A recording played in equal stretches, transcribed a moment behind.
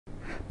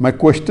My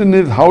question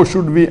is, how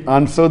should we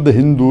answer the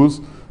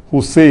Hindus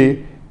who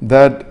say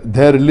that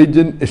their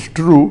religion is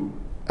true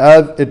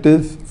as it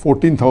is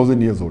 14,000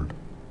 years old?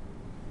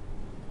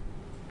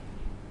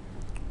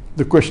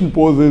 The question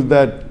posed is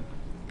that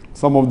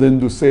some of the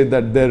Hindus say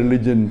that their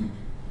religion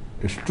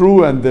is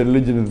true and their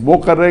religion is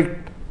more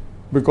correct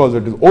because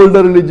it is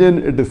older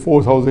religion, it is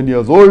 4,000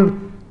 years old,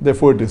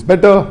 therefore it is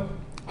better.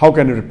 How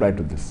can you reply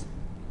to this?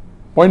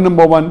 Point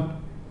number one,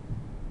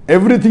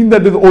 everything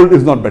that is old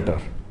is not better.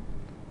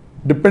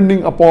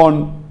 Depending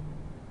upon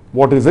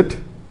what is it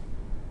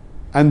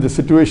and the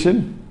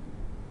situation,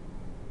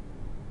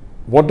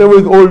 whatever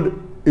is old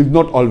is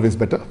not always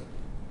better.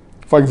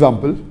 For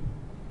example,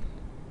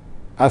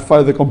 as far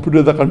as the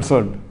computers are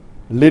concerned,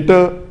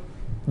 later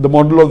the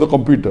model of the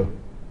computer,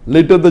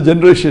 later the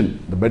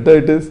generation, the better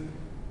it is.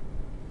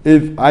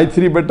 Is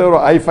i3 better or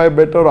i5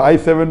 better or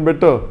i7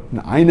 better?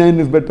 No,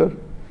 i9 is better.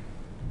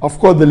 Of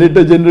course, the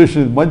later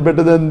generation is much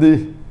better than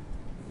the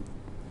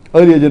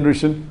earlier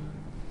generation.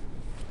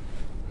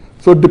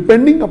 So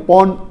depending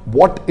upon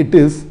what it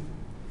is,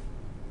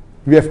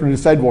 we have to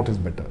decide what is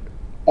better.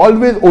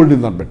 Always old is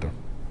not better.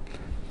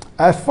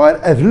 As far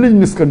as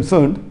religion is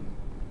concerned,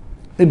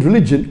 in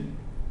religion,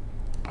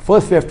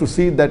 first we have to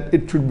see that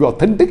it should be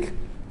authentic,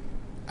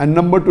 and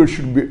number two,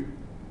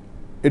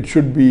 it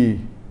should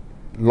be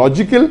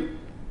logical,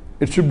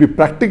 it should be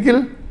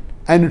practical,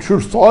 and it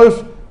should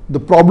solve the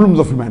problems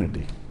of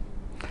humanity.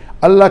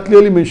 Allah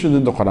clearly mentions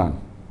in the Quran,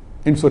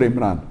 in Surah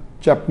Imran,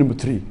 chapter number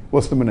 3,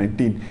 verse number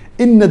 19,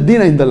 Inna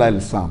Dina Indallah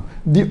Islam.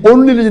 The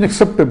only religion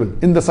acceptable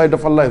in the sight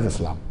of Allah is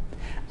Islam.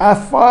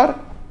 As far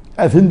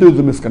as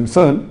Hinduism is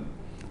concerned,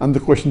 and the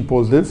question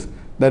posed is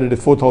that it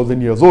is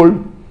 4,000 years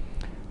old,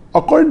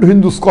 according to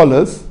Hindu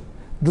scholars,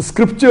 the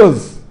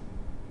scriptures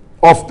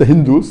of the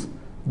Hindus,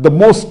 the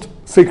most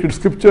sacred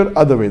scripture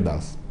are the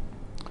Vedas.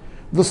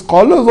 The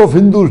scholars of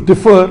Hindus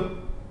differ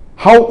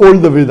how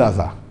old the Vedas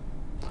are.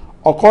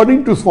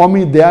 According to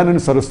Swami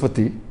Dayanand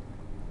Saraswati,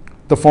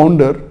 the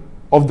founder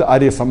of the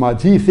Arya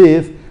Samaj, he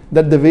says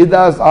that the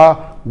Vedas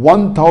are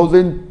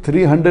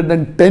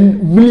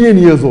 1,310 million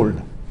years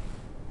old.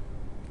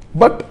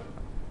 But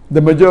the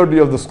majority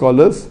of the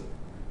scholars,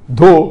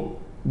 though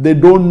they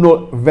don't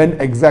know when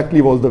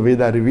exactly was the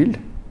Veda revealed,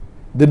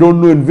 they don't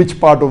know in which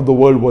part of the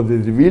world was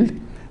it revealed,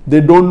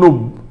 they don't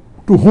know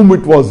to whom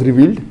it was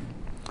revealed.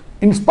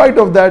 In spite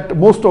of that,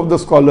 most of the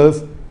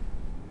scholars,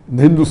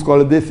 the Hindu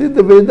scholars, they say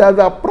the Vedas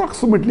are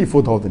approximately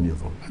 4,000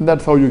 years old. And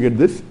that's how you get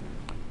this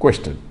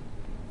question.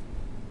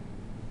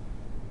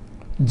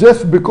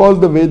 Just because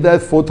the Veda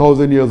is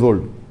 4,000 years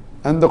old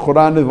and the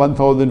Quran is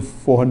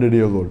 1,400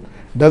 years old,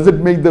 does it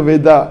make the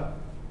Veda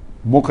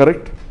more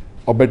correct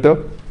or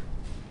better?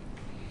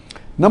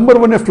 Number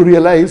one, you have to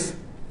realize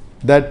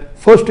that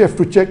first you have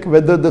to check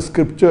whether the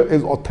scripture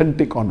is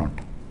authentic or not.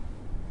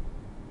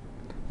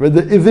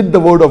 Whether is it the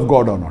word of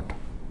God or not.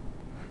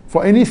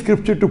 For any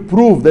scripture to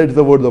prove that it's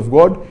the word of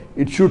God,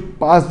 it should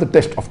pass the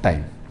test of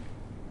time.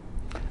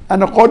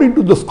 And according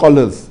to the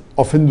scholars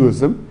of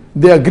Hinduism,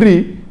 they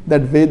agree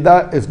that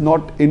Veda is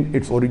not in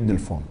its original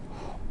form.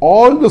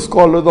 All the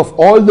scholars of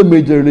all the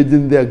major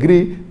religions, they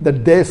agree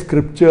that their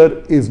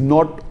scripture is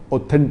not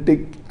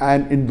authentic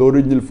and in the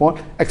original form,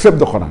 except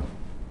the Quran.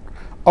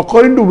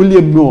 According to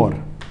William Moore,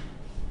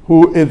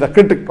 who is a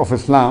critic of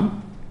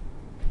Islam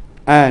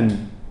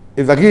and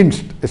is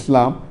against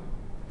Islam,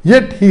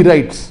 yet he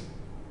writes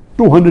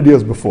 200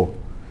 years before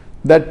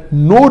that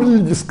no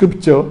religious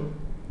scripture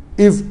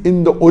is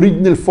in the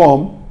original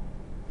form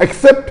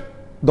except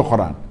the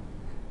Quran.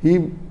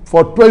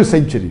 For 12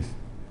 centuries,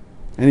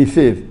 and he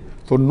says,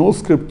 so no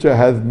scripture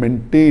has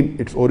maintained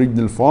its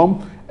original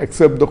form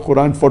except the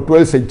Quran for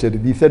 12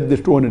 centuries. He said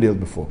this 200 years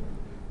before.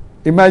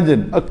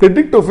 Imagine, a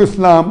critic of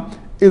Islam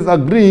is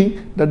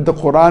agreeing that the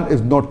Quran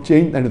is not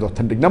changed and is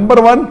authentic.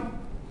 Number one,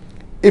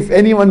 if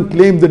anyone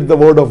claims it's the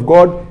word of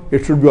God,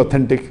 it should be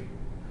authentic.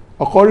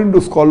 According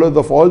to scholars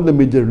of all the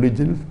major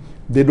religions,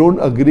 they don't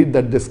agree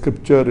that the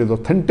scripture is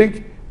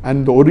authentic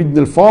and the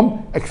original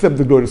form except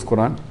the glorious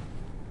Quran.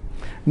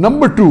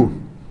 Number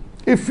two,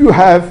 if you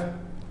have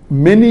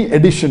many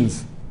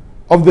editions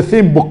of the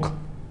same book,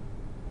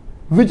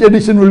 which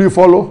edition will you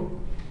follow?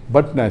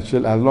 But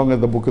natural, as long as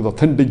the book is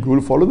authentic, you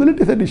will follow the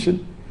latest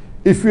edition.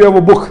 If you have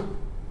a book,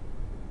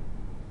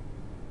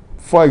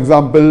 for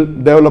example,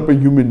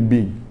 Developing Human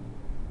Being,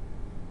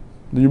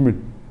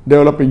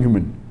 Developing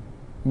Human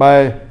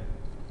by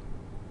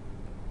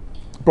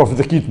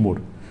Professor Keith Moore,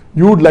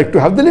 you would like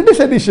to have the latest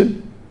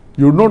edition.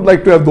 You would not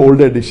like to have the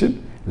older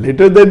edition.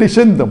 Later the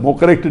edition, the more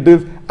correct it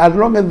is, as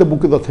long as the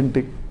book is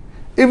authentic.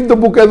 If the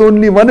book has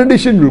only one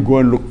edition, you will go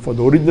and look for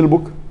the original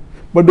book.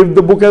 But if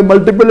the book has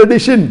multiple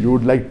editions, you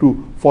would like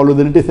to follow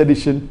the latest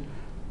edition.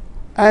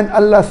 And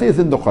Allah says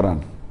in the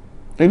Quran,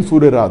 in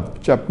Surah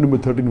Ra'd, chapter number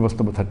 13, verse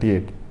number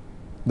 38,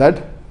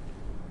 that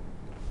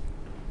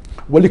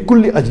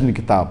وَلِكُلِّ أَجْلٍ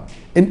كِتَابٍ,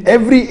 in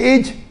every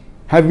age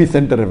have we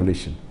sent a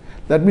revelation.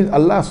 That means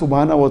Allah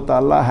subhanahu wa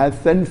ta'ala has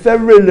sent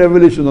several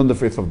revelations on the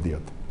face of the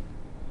earth.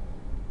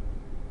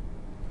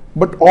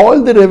 But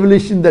all the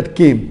revelation that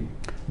came,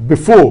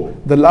 before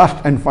the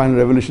last and final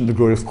revelation, the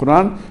glorious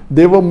Quran.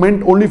 They were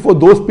meant only for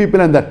those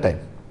people at that time.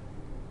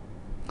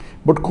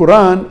 But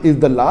Quran is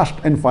the last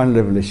and final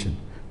revelation,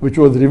 which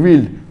was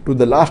revealed to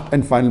the last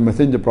and final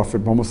messenger,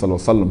 Prophet Muhammad Sallallahu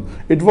Alaihi Wasallam.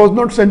 It was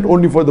not sent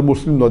only for the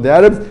Muslims or the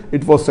Arabs,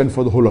 it was sent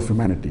for the whole of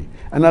humanity.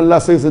 And Allah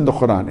says in the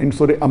Quran, in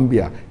Surah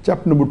Anbiya,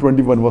 chapter number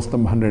 21, verse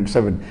number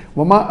 107,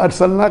 وَمَا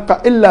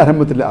أَرْسَلْنَاكَ إِلَّا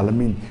رَحْمَةً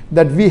لِلْعَالَمِينَ,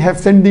 that we have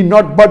sent thee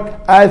not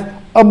but as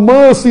a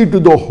mercy to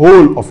the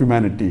whole of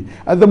humanity,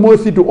 as a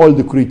mercy to all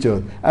the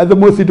creatures, as a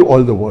mercy to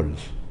all the worlds.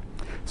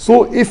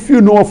 So if you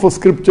know of a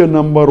scripture,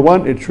 number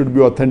one, it should be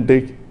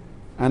authentic.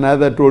 And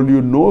as I told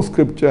you, no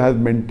scripture has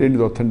maintained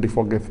the authentic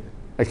forgive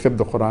except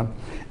the Quran.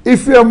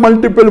 If you have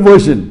multiple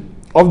versions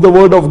of the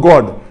word of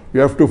God,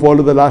 you have to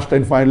follow the last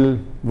and final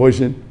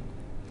version.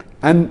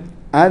 And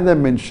as I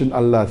mentioned,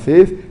 Allah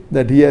says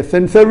that He has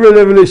sent several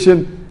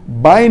revelations.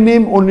 By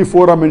name, only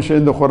 4 are mentioned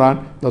in the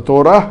Quran: the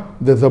Torah,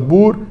 the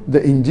Zabur, the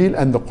Injil,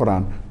 and the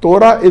Quran.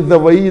 Torah is the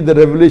Wahi, the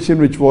revelation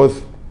which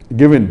was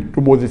given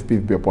to Moses,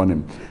 peace be upon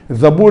him.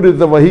 Zabur is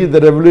the Wahi,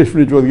 the revelation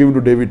which was given to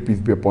David, peace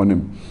be upon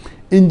him.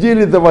 Injil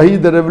is the Wahi,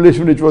 the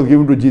revelation which was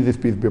given to Jesus,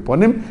 peace be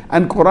upon him.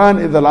 And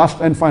Quran is the last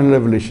and final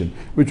revelation,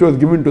 which was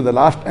given to the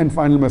last and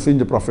final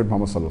messenger, Prophet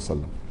Muhammad Sallallahu Alaihi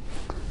Wasallam.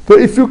 So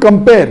if you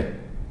compare,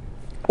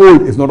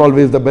 old is not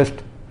always the best.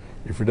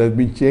 If it has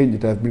been changed,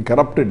 it has been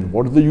corrupted,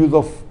 what is the use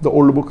of the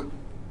old book?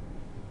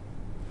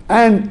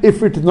 And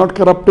if it is not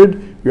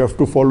corrupted, you have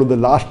to follow the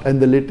last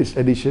and the latest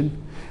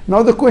edition.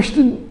 Now the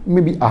question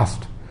may be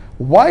asked,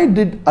 why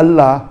did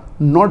Allah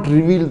not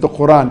reveal the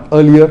Quran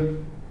earlier?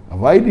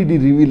 Why did He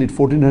reveal it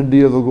 1400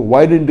 years ago?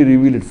 Why didn't He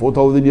reveal it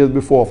 4000 years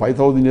before,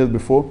 5000 years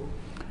before?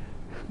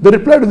 The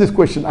reply to this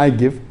question I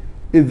give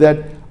is that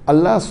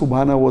Allah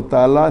subhanahu wa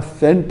ta'ala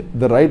sent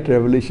the right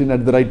revelation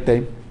at the right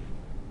time.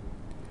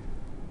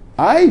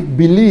 I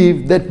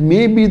believe that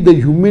maybe the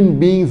human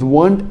beings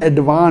weren't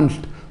advanced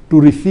to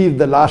receive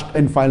the last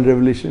and final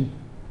revelation.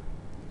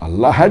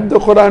 Allah had the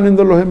Quran in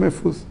the Lawh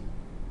Mahfuz.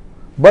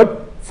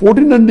 But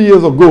 1400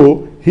 years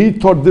ago, He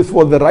thought this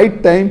was the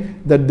right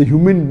time that the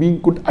human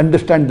being could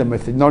understand the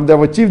message. Now they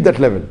have achieved that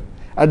level.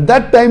 At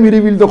that time He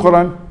revealed the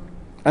Quran.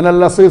 And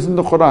Allah says in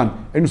the Quran,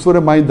 in Surah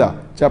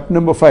Ma'idah, chapter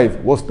number 5,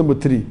 verse number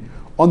 3,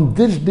 on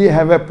this day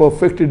have I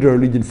perfected a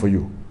religion for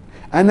you,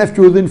 and have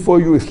chosen for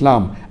you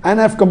Islam, and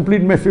have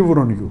completed my favor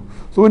on you.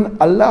 So when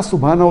Allah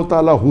subhanahu wa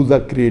ta'ala, who's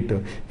our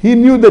creator, He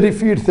knew that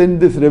if He had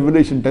sent this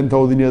revelation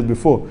 10,000 years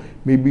before,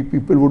 maybe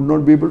people would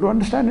not be able to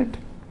understand it.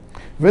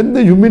 When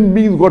the human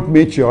beings got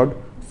matured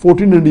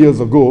 1400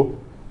 years ago,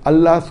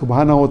 Allah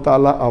subhanahu wa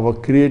ta'ala, our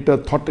creator,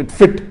 thought it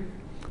fit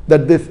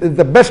that this is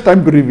the best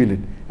time to reveal it.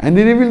 And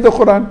He revealed the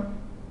Quran.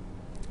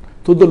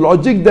 So the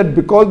logic that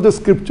because the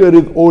scripture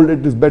is old,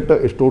 it is better,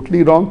 is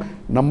totally wrong.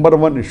 Number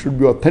one, it should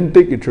be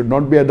authentic, it should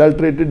not be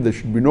adulterated, there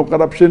should be no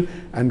corruption,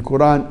 and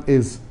Quran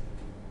is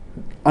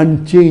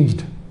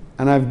unchanged.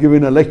 And I've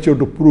given a lecture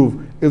to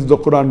prove, is the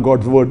Quran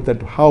God's word,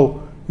 that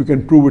how you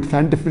can prove it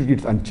scientifically,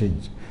 it's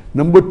unchanged.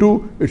 Number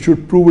two, it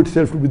should prove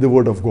itself to be the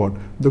word of God.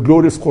 The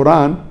glorious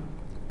Quran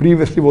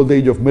previously was the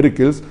age of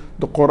miracles.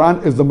 The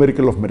Quran is the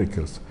miracle of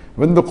miracles.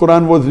 When the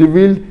Quran was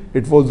revealed,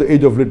 it was the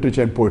age of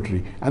literature and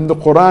poetry. And the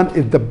Quran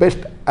is the best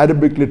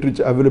Arabic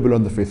literature available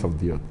on the face of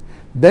the earth.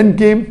 Then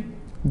came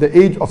the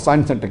age of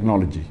science and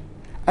technology.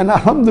 And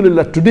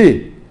alhamdulillah,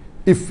 today,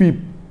 if we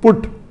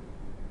put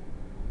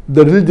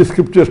the religious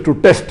scriptures to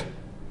test,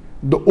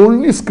 the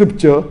only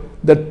scripture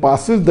that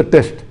passes the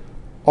test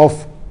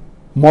of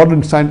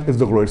modern science is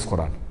the glorious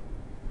Quran.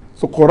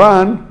 So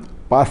Quran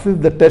passes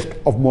the test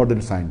of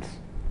modern science.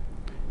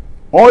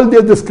 All the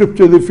other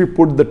scriptures, if we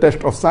put the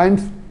test of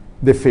science,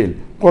 they fail.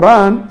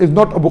 Quran is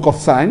not a book of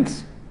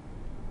science,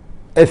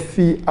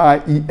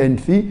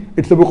 S-C-I-E-N-C,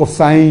 it's a book of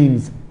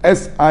science,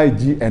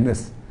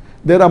 S-I-G-N-S.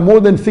 There are more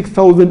than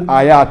 6,000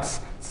 ayats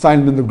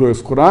signed in the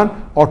glorious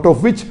Quran, out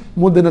of which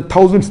more than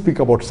 1,000 speak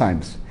about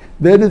science.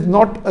 There is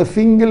not a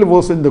single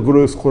verse in the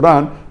glorious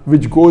Quran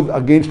which goes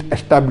against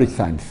established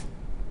science.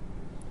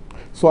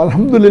 So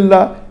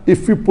alhamdulillah,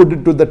 if we put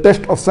it to the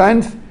test of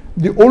science,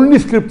 the only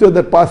scripture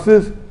that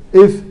passes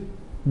is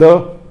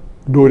the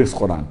glorious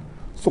Quran.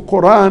 So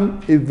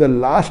Quran is the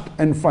last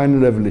and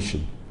final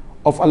revelation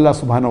of Allah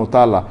subhanahu wa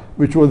ta'ala,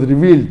 which was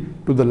revealed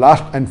to the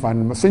last and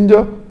final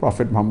messenger,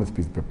 Prophet Muhammad,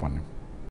 peace be upon him.